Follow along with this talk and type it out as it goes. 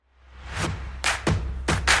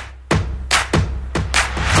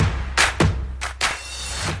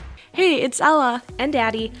Hey, it's Ella. And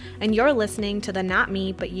Daddy, and you're listening to the Not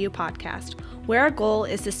Me, But You podcast, where our goal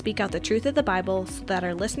is to speak out the truth of the Bible so that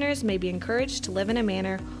our listeners may be encouraged to live in a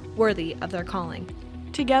manner worthy of their calling.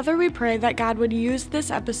 Together we pray that God would use this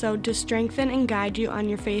episode to strengthen and guide you on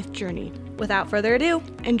your faith journey. Without further ado,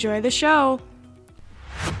 enjoy the show.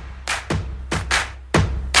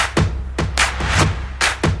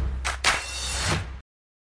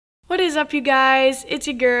 What is up, you guys? It's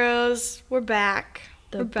your girls. We're back.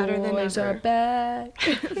 We're better than ever. The boys are back.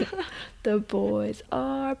 The boys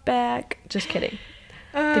are back. Just kidding.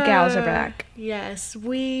 The gals are back. Yes,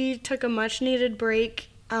 we took a much-needed break.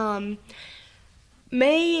 The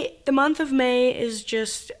month of May is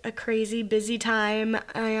just a crazy busy time,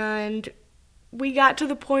 and we got to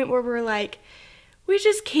the point where we're like, we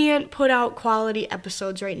just can't put out quality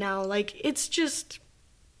episodes right now. Like, it's just,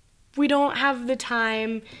 we don't have the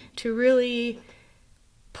time to really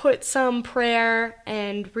put some prayer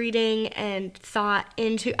and reading and thought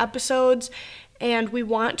into episodes, and we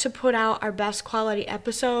want to put out our best quality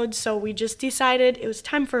episodes, so we just decided it was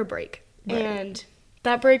time for a break. Right. And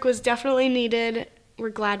that break was definitely needed. We're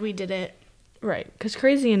glad we did it. Right, because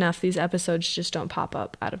crazy enough, these episodes just don't pop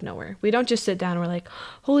up out of nowhere. We don't just sit down and we're like,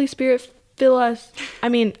 Holy Spirit, fill us. I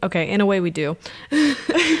mean, okay, in a way we do.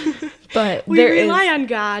 But we rely on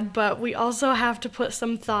God, but we also have to put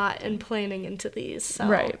some thought and planning into these. So.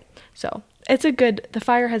 Right. So it's the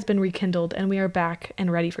fire has been rekindled and we are back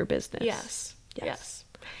and ready for business. Yes.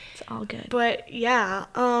 It's all good. But yeah,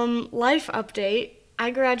 life update.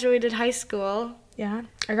 I graduated high school. Yeah.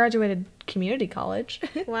 I graduated community college.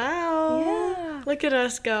 Wow. Yeah. Look at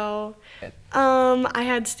us go. I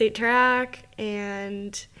had state track,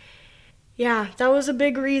 and yeah, that was a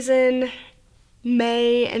big reason.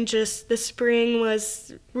 May and just the spring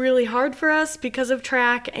was really hard for us because of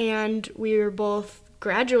track, and we were both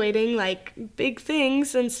graduating, like big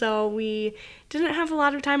things, and so we didn't have a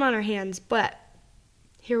lot of time on our hands, but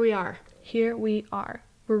here we are.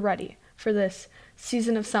 We're ready for this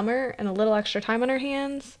season of summer and a little extra time on our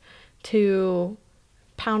hands to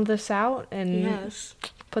pound this out and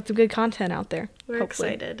put some good content out there. We're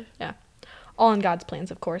hopefully. Excited. Yeah. All in God's plans,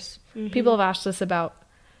 of course. Mm-hmm. People have asked us about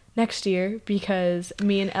next year because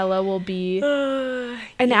me and Ella will be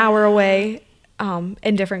an hour away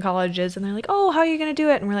in different colleges, and they're like, oh, how are you going to do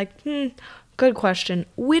it? And we're like, good question.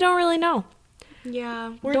 We don't really know.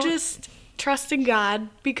 Yeah, we're just trusting God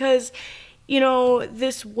because,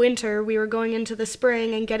 this winter we were going into the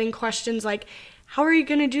spring and getting questions like, how are you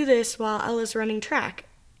going to do this while Ella's running track?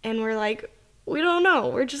 And we're like, we don't know.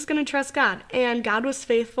 We're just going to trust God. And God was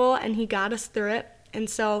faithful, and he got us through it. And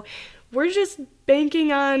so we're just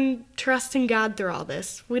banking on trusting God through all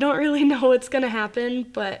this. We don't really know what's going to happen,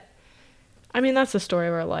 but I mean, that's the story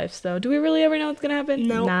of our lives, though. Do we really ever know what's going to happen?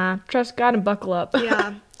 No. Nah. Trust God and buckle up.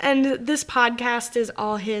 Yeah. And this podcast is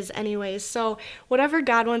all his anyways. So whatever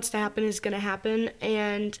God wants to happen is going to happen.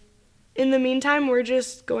 And in the meantime, we're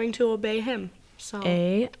just going to obey him. So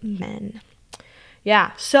Amen.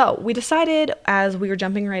 Yeah, so we decided as we were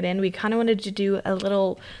jumping right in, we kind of wanted to do a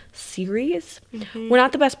little series. Mm-hmm. We're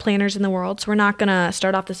not the best planners in the world, so we're not going to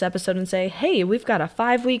start off this episode and say, hey, we've got a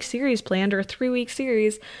 5-week series planned or a 3-week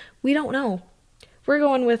series. We don't know. We're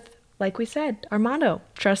going with, like we said, our motto,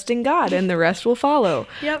 trusting God, and the rest will follow.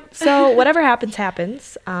 Yep. So whatever happens,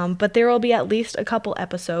 happens. But there will be at least a couple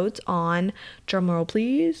episodes on, drumroll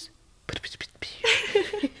please,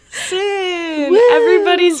 sin. Woo!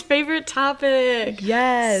 Everybody's favorite topic.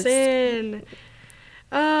 Yes. Sin.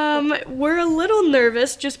 We're a little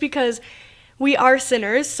nervous just because we are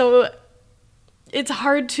sinners, so it's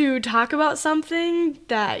hard to talk about something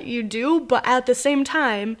that you do, but at the same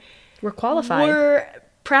time, we're qualified. We're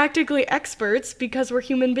practically experts because we're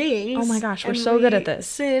human beings. Oh my gosh, we're so good at this.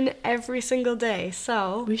 Sin every single day,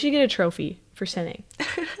 so we should get a trophy for sinning.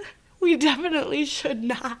 We definitely should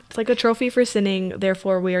not. It's like a trophy for sinning.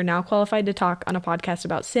 Therefore, we are now qualified to talk on a podcast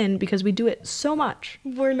about sin because we do it so much.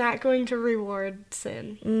 We're not going to reward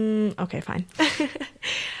sin. Okay, fine.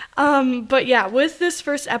 But yeah, with this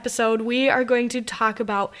first episode, we are going to talk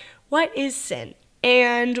about what is sin.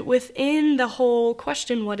 And within the whole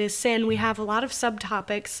question, what is sin, we have a lot of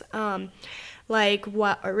subtopics, like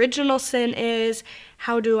what original sin is,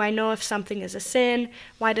 how do I know if something is a sin,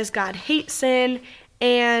 why does God hate sin,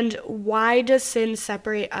 and why does sin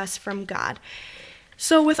separate us from God?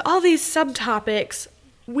 So with all these subtopics,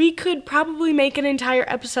 we could probably make an entire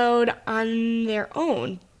episode on their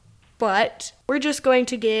own, but we're just going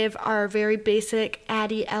to give our very basic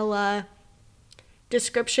Addie Ella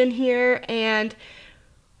description here, and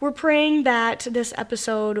we're praying that this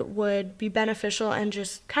episode would be beneficial and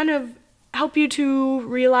just kind of help you to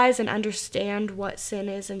realize and understand what sin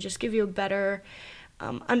is and just give you a better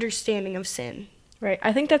understanding of sin. Right.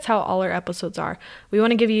 I think that's how all our episodes are. We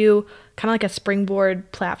want to give you kind of like a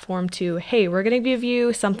springboard platform to, hey, we're going to give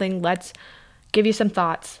you something. Let's give you some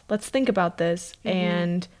thoughts. Let's think about this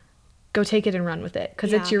and go take it and run with it.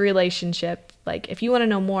 Because it's your relationship. Like, if you want to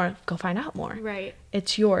know more, go find out more. Right.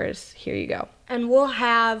 It's yours. Here you go. And we'll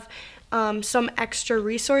have some extra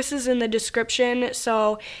resources in the description.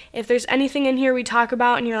 So if there's anything in here we talk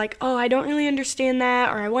about and you're like, oh, I don't really understand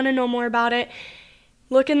that, or I want to know more about it,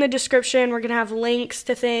 look in the description. We're going to have links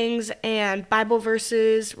to things and Bible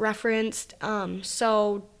verses referenced.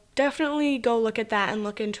 So definitely go look at that and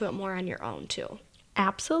look into it more on your own too.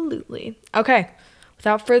 Absolutely. Okay.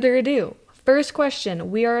 Without further ado, first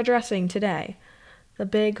question we are addressing today. The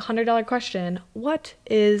big $100 question. What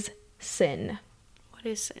is sin? What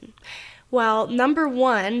is sin? Well, number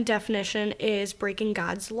one definition is breaking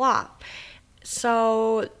God's law.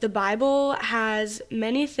 So the Bible has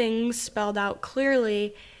many things spelled out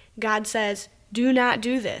clearly. God says, do not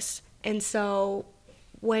do this. And so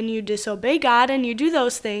when you disobey God and you do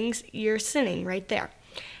those things, you're sinning right there.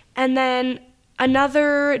 And then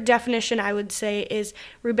another definition I would say is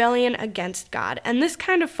rebellion against God. And this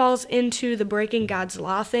kind of falls into the breaking God's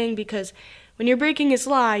law thing, because when you're breaking his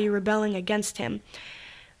law, you're rebelling against him.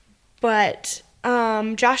 But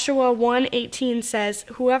Joshua 1:18 says,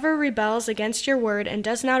 whoever rebels against your word and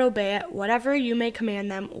does not obey it, whatever you may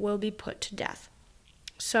command them will be put to death.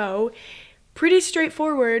 So, pretty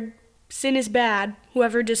straightforward. Sin is bad.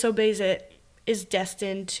 Whoever disobeys it is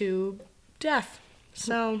destined to death.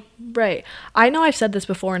 So, right. I know I've said this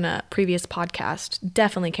before in a previous podcast.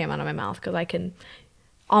 Definitely came out of my mouth because I can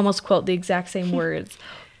almost quote the exact same words.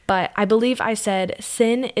 But I believe I said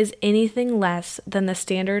sin is anything less than the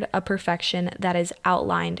standard of perfection that is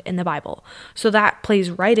outlined in the Bible. So that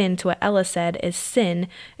plays right into what Ella said, is sin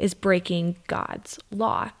is breaking God's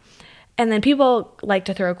law. And then people like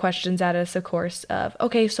to throw questions at us, of course, of,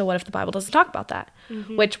 okay, so what if the Bible doesn't talk about that?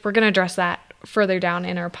 Mm-hmm. Which we're going to address that further down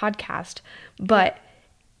in our podcast. But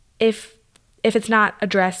if it's not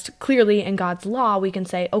addressed clearly in God's law, we can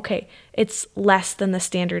say, okay, it's less than the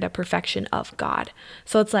standard of perfection of God.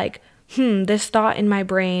 So it's like, this thought in my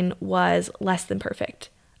brain was less than perfect.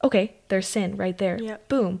 Okay, there's sin right there. Yep.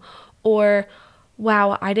 Boom. Or,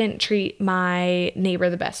 wow, I didn't treat my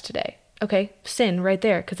neighbor the best today. Okay, sin right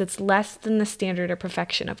there, because it's less than the standard of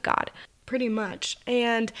perfection of God. Pretty much.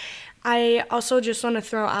 And I also just want to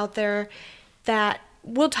throw out there that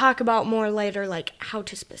we'll talk about more later, like how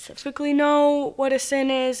to specifically know what a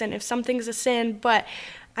sin is and if something's a sin. But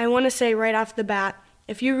I want to say right off the bat,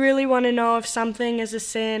 if you really want to know if something is a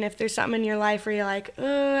sin, if there's something in your life where you're like,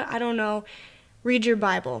 I don't know, read your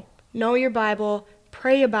Bible. Know your Bible,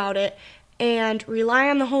 pray about it, and rely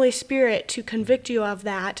on the Holy Spirit to convict you of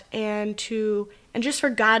that and just for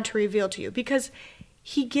God to reveal to you. Because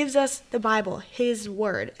he gives us the Bible, his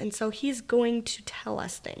word, and so he's going to tell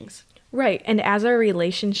us things. Right. And as our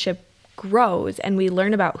relationship grows and we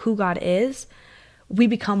learn about who God is, we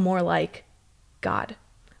become more like God.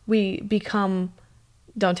 We become,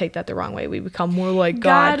 don't take that the wrong way, we become more like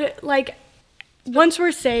God. Like, once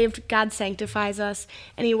we're saved, God sanctifies us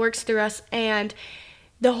and he works through us, and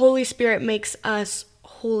the Holy Spirit makes us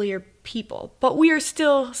holier people. But we are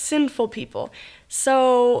still sinful people.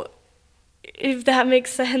 So, if that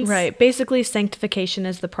makes sense. Right. Basically, sanctification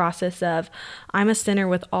is the process of, I'm a sinner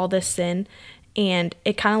with all this sin, and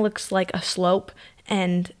it kind of looks like a slope.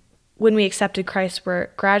 And when we accepted Christ, we're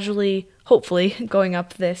gradually, hopefully, going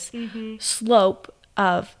up this slope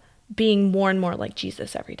of being more and more like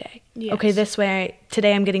Jesus every day. Yes. Okay, this way,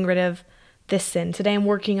 today I'm getting rid of this sin. Today I'm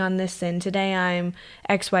working on this sin. Today I'm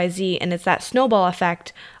XYZ. And it's that snowball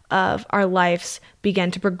effect of our lives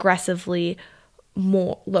begin to progressively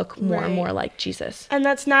look more and more like Jesus. And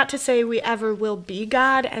that's not to say we ever will be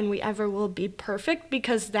God and we ever will be perfect,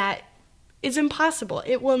 because that is impossible.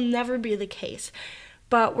 It will never be the case.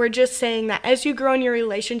 But we're just saying that as you grow in your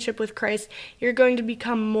relationship with Christ, you're going to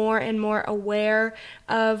become more and more aware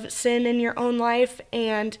of sin in your own life,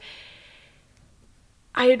 and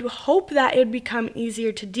I'd hope that it'd become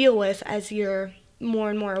easier to deal with as you're more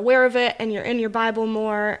and more aware of it and you're in your Bible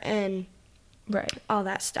more and all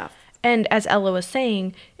that stuff. And as Ella was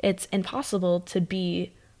saying, it's impossible to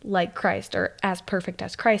be like Christ or as perfect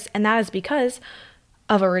as Christ. And that is because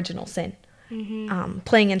of original sin.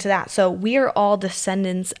 Playing into that. So we are all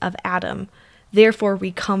descendants of Adam. Therefore,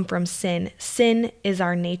 we come from sin. Sin is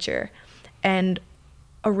our nature. And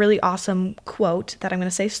a really awesome quote that I'm going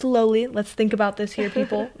to say slowly. Let's think about this here,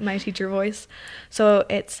 people. My teacher voice. So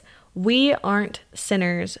it's, we aren't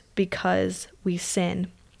sinners because we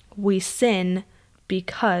sin. we sin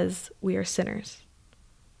because we are sinners.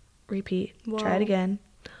 Repeat. Whoa. Try it again.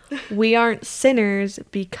 We aren't sinners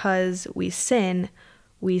because we sin.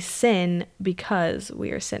 We sin because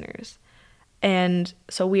we are sinners. And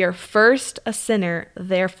so we are first a sinner,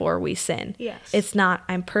 therefore we sin. Yes. It's not,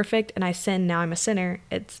 I'm perfect and I sin, now I'm a sinner.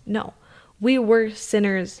 It's no. We were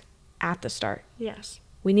sinners at the start. Yes.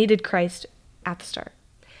 We needed Christ at the start.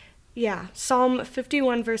 Yeah. Psalm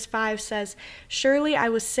 51 verse 5 says, "Surely I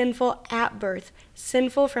was sinful at birth,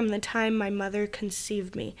 sinful from the time my mother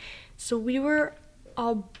conceived me." So we were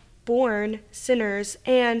all born sinners.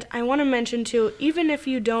 And I want to mention too, even if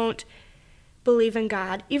you don't believe in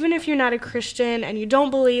God, even if you're not a Christian and you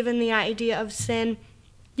don't believe in the idea of sin,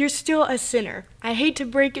 you're still a sinner. I hate to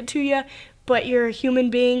break it to you, but you're a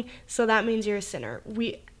human being, so that means you're a sinner.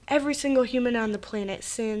 Every single human on the planet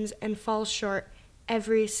sins and falls short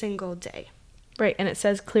every single day. Right, and it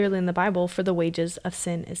says clearly in the Bible, for the wages of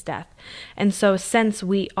sin is death. And so since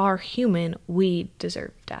we are human, we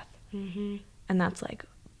deserve death. Mm-hmm. And that's like,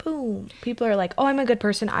 boom. People are like, oh, I'm a good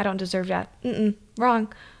person, I don't deserve death.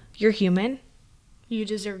 Wrong. You're human. You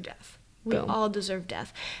deserve death. We Boom. all deserve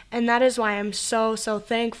death. And that is why I'm so, so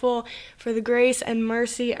thankful for the grace and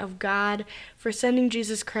mercy of God for sending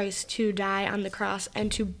Jesus Christ to die on the cross and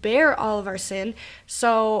to bear all of our sin.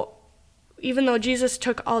 So even though Jesus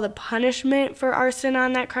took all the punishment for our sin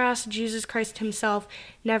on that cross, Jesus Christ himself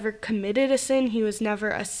never committed a sin. He was never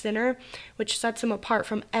a sinner, which sets him apart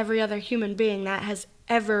from every other human being that has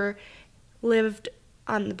ever lived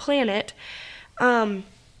on the planet.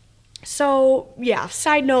 So, yeah,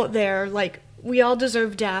 side note there, like, we all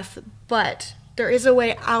deserve death, but there is a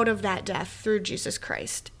way out of that death through Jesus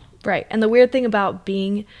Christ. Right. And the weird thing about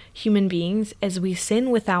being human beings is we sin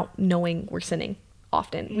without knowing we're sinning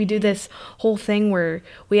often. Mm-hmm. We do this whole thing where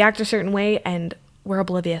we act a certain way and we're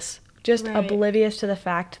oblivious. Just right. Oblivious to the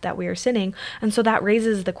fact that we are sinning. And so that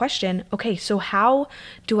raises the question, okay, so how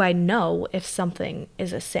do I know if something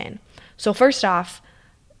is a sin? So first off,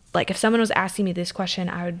 like if someone was asking me this question,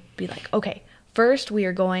 I would be like, okay, first we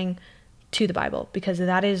are going to the Bible because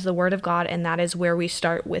that is the word of God and that is where we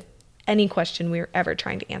start with any question we're ever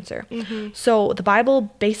trying to answer. Mm-hmm. So the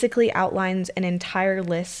Bible basically outlines an entire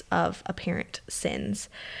list of apparent sins.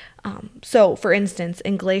 So for instance,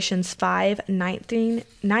 in Galatians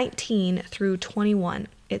 5:19 through 21,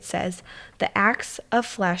 it says, "The acts of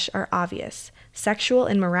flesh are obvious: sexual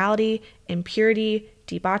immorality, impurity,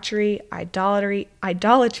 debauchery,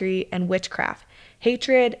 idolatry, and witchcraft,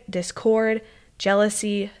 hatred, discord,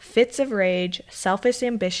 jealousy, fits of rage, selfish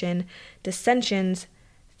ambition, dissensions,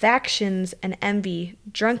 factions, and envy,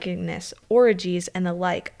 drunkenness, orgies, and the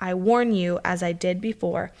like. I warn you, as I did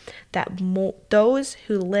before, that those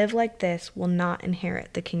who live like this will not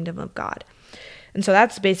inherit the kingdom of God." And so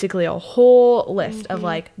that's basically a whole list of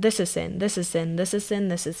like, this is sin, this is sin, this is sin,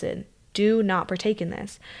 this is sin. Do not partake in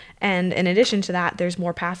this. And in addition to that, there's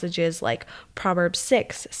more passages like Proverbs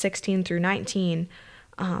 6:16 through 19,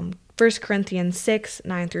 1 Corinthians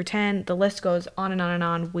 6:9 through 10. The list goes on and on and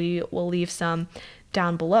on. We will leave some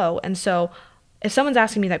down below. And so if someone's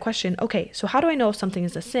asking me that question, okay, so how do I know if something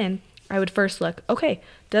is a sin? I would first look, okay,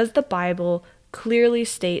 does the Bible clearly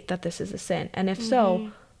state that this is a sin? And if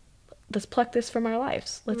so, let's pluck this from our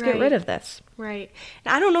lives. Let's get rid of this. Right.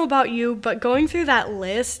 And I don't know about you, but going through that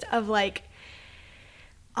list of like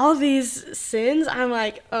all these sins, I'm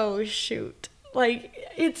like, oh shoot. Like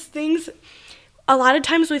it's things, a lot of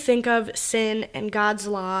times we think of sin and God's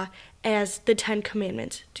law as the 10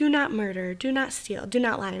 commandments. Do not murder, do not steal, do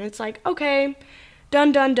not lie. And it's like, okay,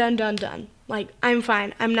 done. Like, I'm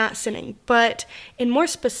fine, I'm not sinning. But in more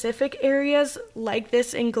specific areas like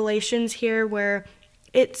this in Galatians here where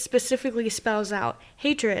it specifically spells out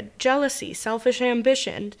hatred, jealousy, selfish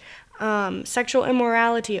ambition, sexual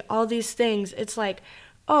immorality, all these things. It's like,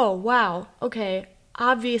 oh, wow, okay,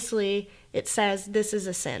 obviously it says this is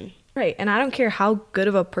a sin. Right, and I don't care how good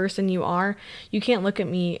of a person you are, you can't look at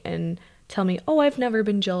me and tell me, oh, I've never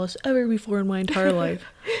been jealous ever before in my entire life.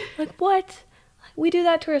 Like, what? We do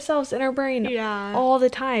that to ourselves in our brain all the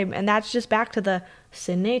time, and that's just back to the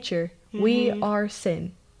sin nature. Mm-hmm. We are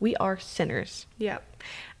sin. We are sinners. Yep.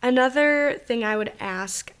 Another thing I would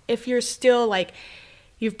ask, if you're still like,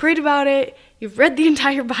 you've prayed about it, you've read the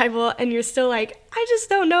entire Bible, and you're still like, I just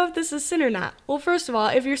don't know if this is sin or not. Well, first of all,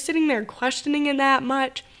 if you're sitting there questioning it that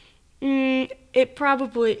much, it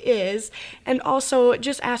probably is. And also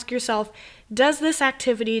just ask yourself, does this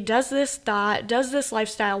activity, does this thought, does this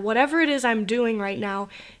lifestyle, whatever it is I'm doing right now,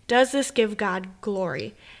 does this give God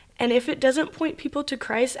glory? And if it doesn't point people to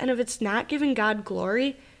Christ, and if it's not giving God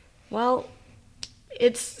glory, well,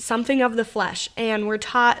 it's something of the flesh. And we're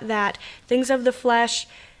taught that things of the flesh,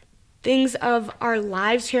 things of our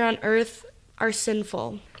lives here on earth are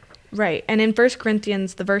sinful. Right. And in 1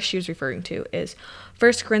 Corinthians, the verse she was referring to is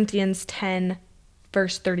 1 Corinthians 10,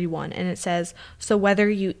 verse 31. And it says, "So whether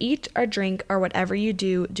you eat or drink or whatever you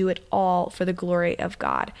do, do it all for the glory of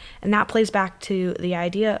God." And that plays back to the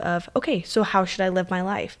idea of, okay, so how should I live my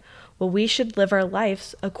life? Well, we should live our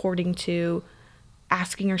lives according to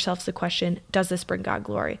asking ourselves the question, does this bring God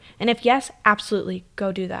glory? And if yes, absolutely,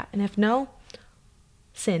 go do that. And if no,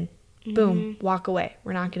 sin. Boom, walk away.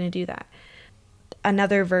 We're not going to do that.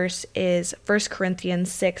 Another verse is 1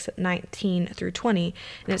 Corinthians 6, 19 through 20.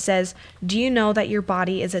 And it says, "Do you know that your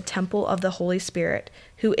body is a temple of the Holy Spirit,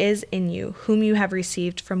 who is in you, whom you have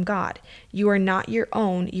received from God? You are not your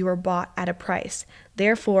own, you are bought at a price.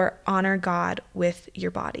 Therefore, honor God with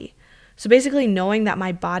your body." So basically, knowing that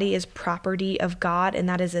my body is property of God and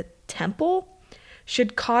that is a temple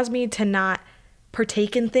should cause me to not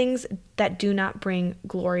partake in things that do not bring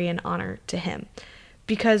glory and honor to Him.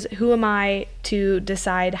 Because who am I to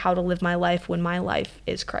decide how to live my life when my life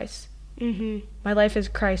is Christ? My life is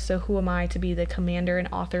Christ, so who am I to be the commander and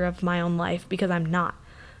author of my own life? Because I'm not.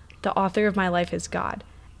 The author of my life is God.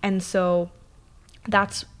 And so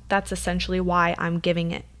that's essentially why I'm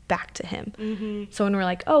giving it back to Him. So when we're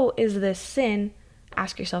like, oh, is this sin?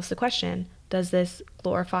 Ask yourselves the question, does this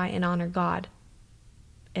glorify and honor God?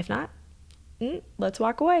 If not, let's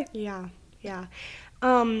walk away. Yeah.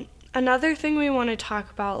 Another thing we want to talk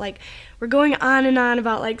about, like, we're going on and on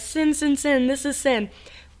about, like, sin, this is sin.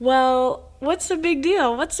 Well, what's the big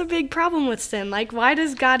deal? What's the big problem with sin? Like, why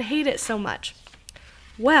does God hate it so much?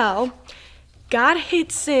 Well, God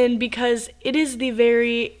hates sin because it is the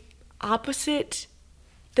very opposite,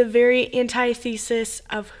 the very antithesis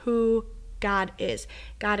of who God is.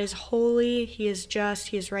 God is holy, He is just,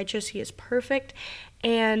 He is righteous, He is perfect,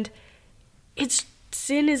 and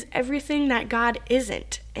sin is everything that God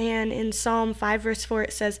isn't. And in Psalm 5, verse 4,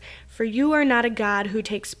 it says, "For you are not a God who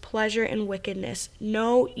takes pleasure in wickedness.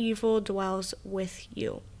 No evil dwells with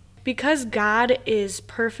you." Because God is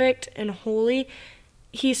perfect and holy,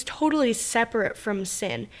 He's totally separate from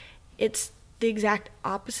sin. It's the exact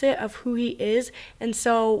opposite of who He is. And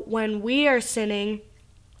so when we are sinning,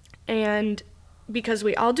 and because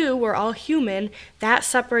we all do, we're all human, that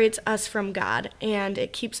separates us from God, and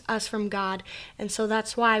it keeps us from God. And so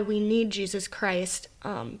that's why we need Jesus Christ,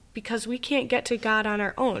 because we can't get to God on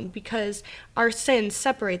our own, because our sin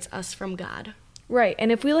separates us from God. Right.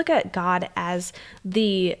 And if we look at God as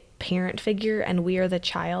the parent figure and we are the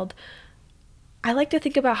child, I like to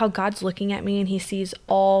think about how God's looking at me and He sees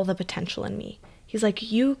all the potential in me. He's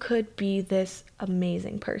like, you could be this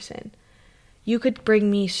amazing person. You could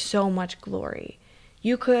bring me so much glory.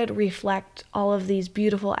 You could reflect all of these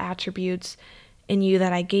beautiful attributes in you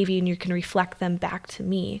that I gave you, and you can reflect them back to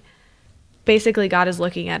me. Basically, God is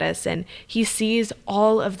looking at us and He sees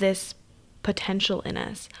all of this potential in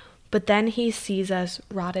us, but then He sees us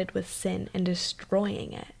rotted with sin and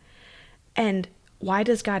destroying it. And why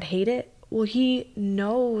does God hate it? Well, He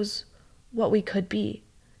knows what we could be.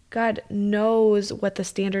 God knows what the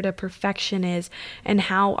standard of perfection is and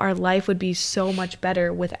how our life would be so much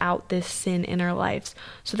better without this sin in our lives.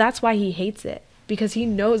 So that's why He hates it, because He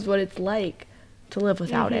knows what it's like to live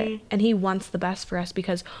without it. And He wants the best for us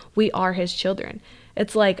because we are His children.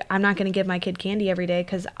 It's like, I'm not going to give my kid candy every day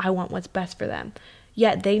because I want what's best for them.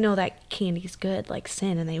 Yet they know that candy's good, like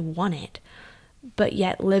sin, and they want it. But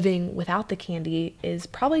yet living without the candy is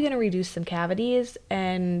probably going to reduce some cavities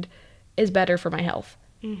and is better for my health.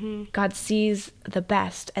 God sees the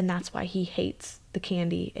best, and that's why He hates the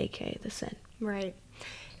candy, aka the sin. Right.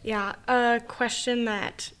 Yeah. A question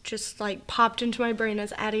that just like popped into my brain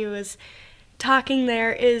as Addie was talking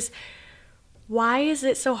there is, why is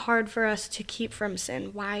it so hard for us to keep from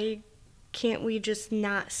sin? Why can't we just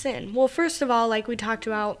not sin? Well, first of all, like we talked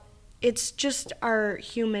about, it's just our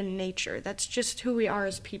human nature. That's just who we are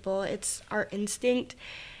as people. It's our instinct.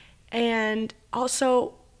 And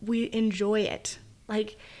also, we enjoy it.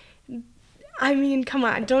 Like, I mean, come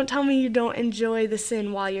on, don't tell me you don't enjoy the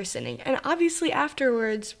sin while you're sinning. And obviously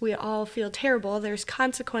afterwards, we all feel terrible. There's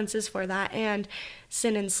consequences for that, and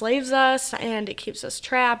sin enslaves us, and it keeps us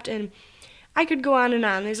trapped, and I could go on and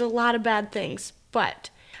on. There's a lot of bad things. But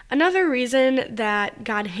another reason that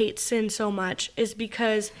God hates sin so much is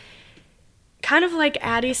because, kind of like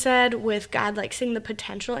Addie said, with God like seeing the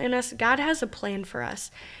potential in us, God has a plan for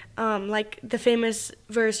us. Like the famous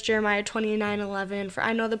verse, Jeremiah 29:11, "For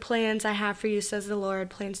I know the plans I have for you, says the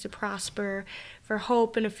Lord, plans to prosper, for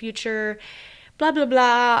hope and a future," blah, blah,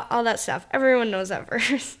 blah, all that stuff. Everyone knows that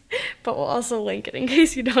verse, but we'll also link it in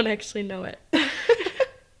case you don't actually know it.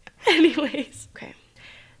 Anyways, okay.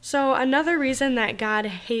 So another reason that God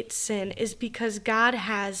hates sin is because God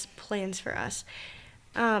has plans for us.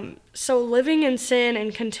 So living in sin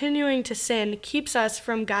and continuing to sin keeps us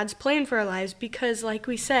from God's plan for our lives because, like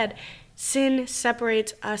we said, sin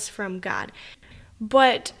separates us from God.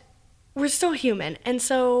 But we're still human, and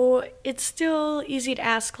so it's still easy to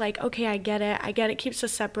ask, like, okay, I get it keeps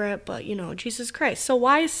us separate, but, Jesus Christ. So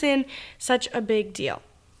why is sin such a big deal?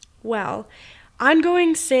 Well,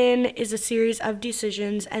 ongoing sin is a series of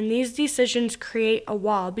decisions, and these decisions create a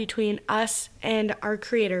wall between us and our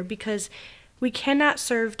Creator because we cannot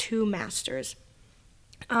serve two masters.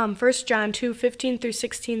 1 John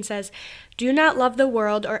 2:15-16 says, "Do not love the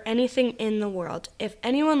world or anything in the world. If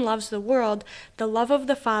anyone loves the world, the love of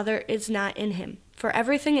the Father is not in him. For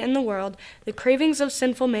everything in the world, the cravings of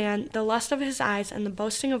sinful man, the lust of his eyes, and the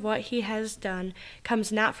boasting of what he has done,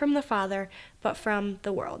 comes not from the Father, but from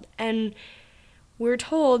the world." And we're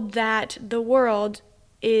told that the world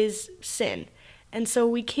is sin. And so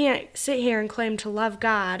we can't sit here and claim to love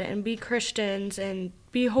God and be Christians and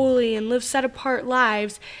be holy and live set-apart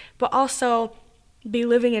lives, but also be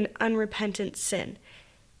living in unrepentant sin.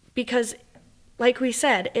 Because, like we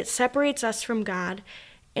said, it separates us from God,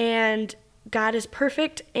 and God is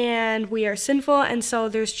perfect, and we are sinful, and so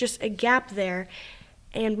there's just a gap there,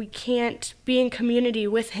 and we can't be in community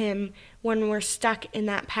with Him when we're stuck in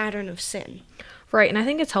that pattern of sin. Right, and I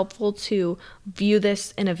think it's helpful to view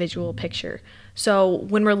this in a visual picture. So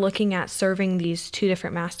when we're looking at serving these two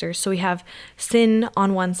different masters, so we have sin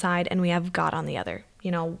on one side and we have God on the other,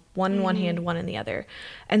 one in one hand, one in the other.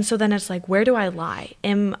 And so then it's like, where do I lie?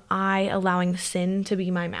 Am I allowing sin to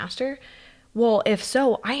be my master? Well, if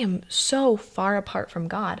so, I am so far apart from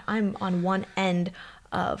God. I'm on one end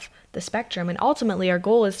of the spectrum. And ultimately, our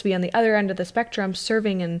goal is to be on the other end of the spectrum,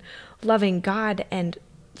 serving and loving God and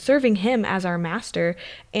serving Him as our master.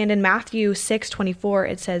 And in Matthew 6:24,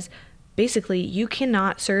 it says, basically, you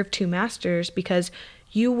cannot serve two masters because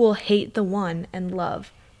you will hate the one and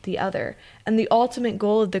love the other. And the ultimate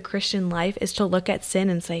goal of the Christian life is to look at sin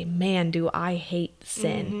and say, man, do I hate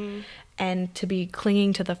sin. Mm-hmm. And to be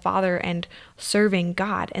clinging to the Father and serving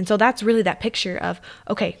God. And so that's really that picture of,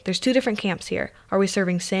 okay, there's two different camps here. Are we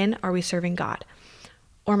serving sin? Are we serving God?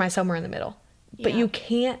 Or am I somewhere in the middle? Yeah. But you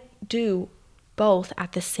can't do both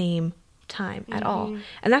at the same time at all.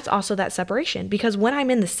 And that's also that separation, because when I'm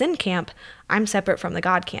in the sin camp, I'm separate from the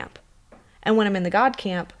God camp. And when I'm in the God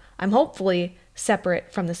camp, I'm hopefully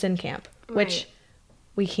separate from the sin camp, which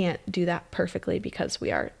we can't do that perfectly because we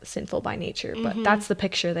are sinful by nature. But that's the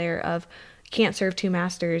picture there of can't serve two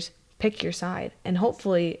masters, pick your side. And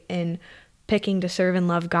hopefully in picking to serve and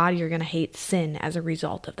love God, you're going to hate sin as a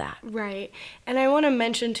result of that. Right. And I want to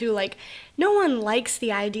mention too, no one likes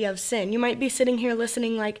the idea of sin. You might be sitting here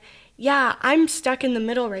listening yeah, I'm stuck in the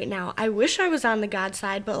middle right now. I wish I was on the God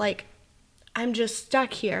side, but I'm just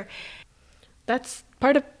stuck here. That's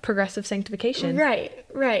part of progressive sanctification.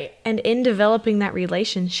 Right. And in developing that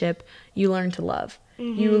relationship, you learn to love.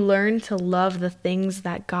 Mm-hmm. You learn to love the things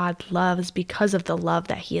that God loves because of the love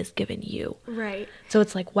that He has given you. Right. So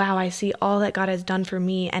it's like, wow, I see all that God has done for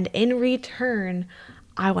me, and in return,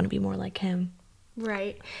 I want to be more like Him.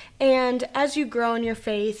 Right. And as you grow in your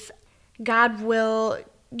faith,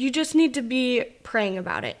 you just need to be praying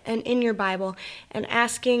about it and in your Bible and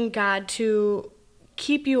asking God to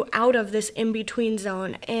keep you out of this in-between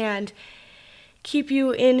zone and keep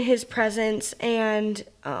you in His presence, and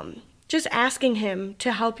just asking Him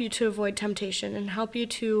to help you to avoid temptation and help you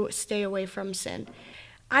to stay away from sin.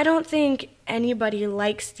 I don't think anybody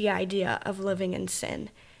likes the idea of living in sin.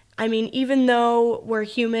 I mean, even though we're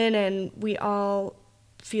human and we all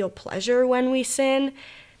feel pleasure when we sin,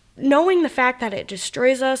 knowing the fact that it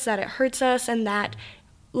destroys us, that it hurts us, and that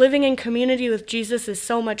living in community with Jesus is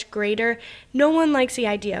so much greater, no one likes the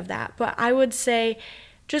idea of that. But I would say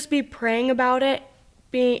just be praying about it,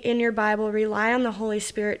 be in your Bible, rely on the Holy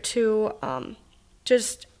Spirit to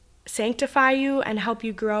just sanctify you and help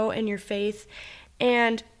you grow in your faith.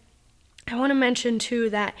 And I want to mention too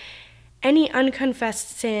that any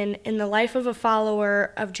unconfessed sin in the life of a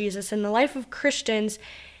follower of Jesus, in the life of Christians,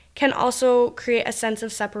 can also create a sense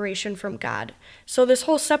of separation from God. So this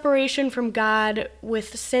whole separation from God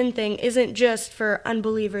with sin thing isn't just for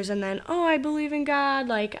unbelievers and then, I believe in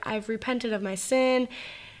God, I've repented of my sin,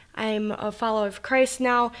 I'm a follower of Christ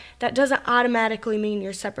now. That doesn't automatically mean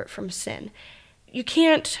you're separate from sin. You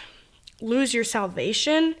can't lose your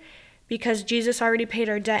salvation because Jesus already paid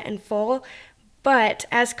our debt in full. But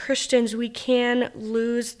as Christians, we can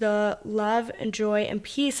lose the love and joy and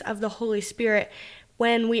peace of the Holy Spirit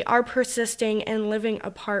when we are persisting and living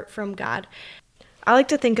apart from God. I like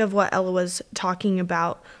to think of what Ella was talking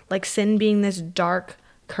about, sin being this dark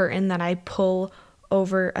curtain that I pull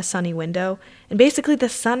over a sunny window. And basically the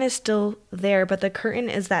sun is still there, but the curtain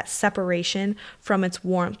is that separation from its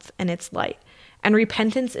warmth and its light. And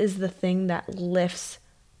repentance is the thing that lifts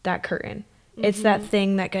that curtain. It's that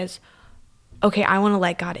thing that goes, okay, I want to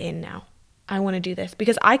let God in now. I want to do this.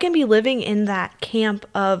 Because I can be living in that camp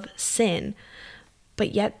of sin,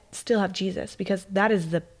 but yet still have Jesus. Because that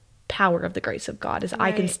is the power of the grace of God, is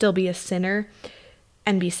I can still be a sinner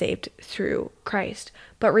and be saved through Christ.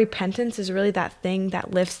 But repentance is really that thing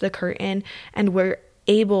that lifts the curtain, and we're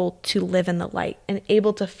able to live in the light and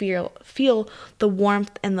able to feel the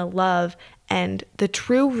warmth and the love and the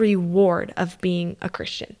true reward of being a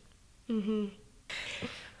Christian.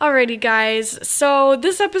 Alrighty, guys. So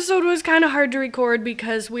this episode was kind of hard to record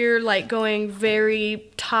because we're like going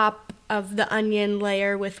very top of the onion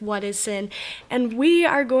layer with what is sin. And we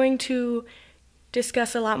are going to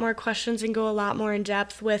discuss a lot more questions and go a lot more in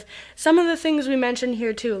depth with some of the things we mentioned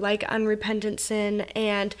here too, like unrepentant sin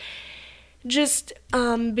and just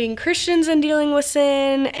being Christians and dealing with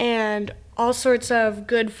sin and all sorts of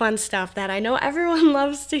good fun stuff that I know everyone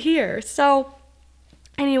loves to hear. So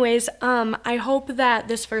anyways, I hope that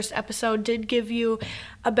this first episode did give you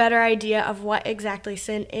a better idea of what exactly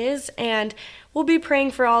sin is, and we'll be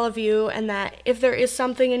praying for all of you, and that if there is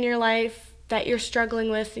something in your life that you're struggling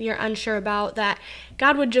with, you're unsure about, that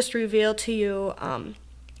God would just reveal to you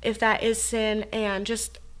if that is sin, and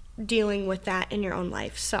just dealing with that in your own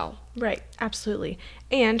life. So Right, absolutely.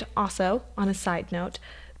 And also, on a side note,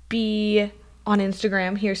 be on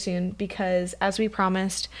Instagram here soon, because as we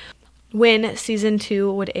promised, when season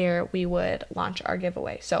 2 would air, we would launch our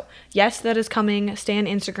giveaway. So yes, that is coming. Stay on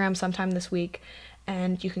Instagram sometime this week,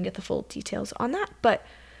 and you can get the full details on that. But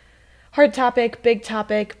hard topic, big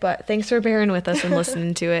topic, but thanks for bearing with us and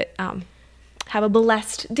listening to it. Have a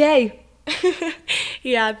blessed day.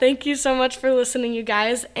 Yeah, thank you so much for listening, you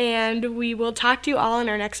guys, and we will talk to you all in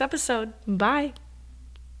our next episode. Bye.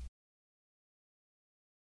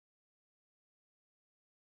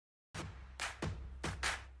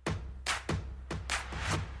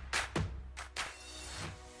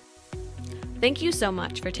 Thank you so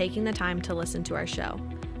much for taking the time to listen to our show.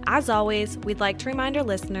 As always, we'd like to remind our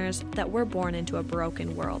listeners that we're born into a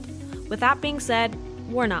broken world. With that being said,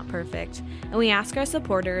 we're not perfect, and we ask our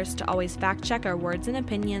supporters to always fact-check our words and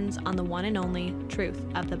opinions on the one and only truth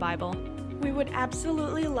of the Bible. We would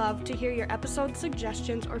absolutely love to hear your episode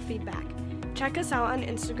suggestions or feedback. Check us out on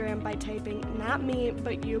Instagram by typing Not Me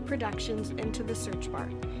But You Productions into the search bar.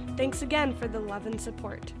 Thanks again for the love and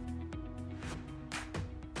support.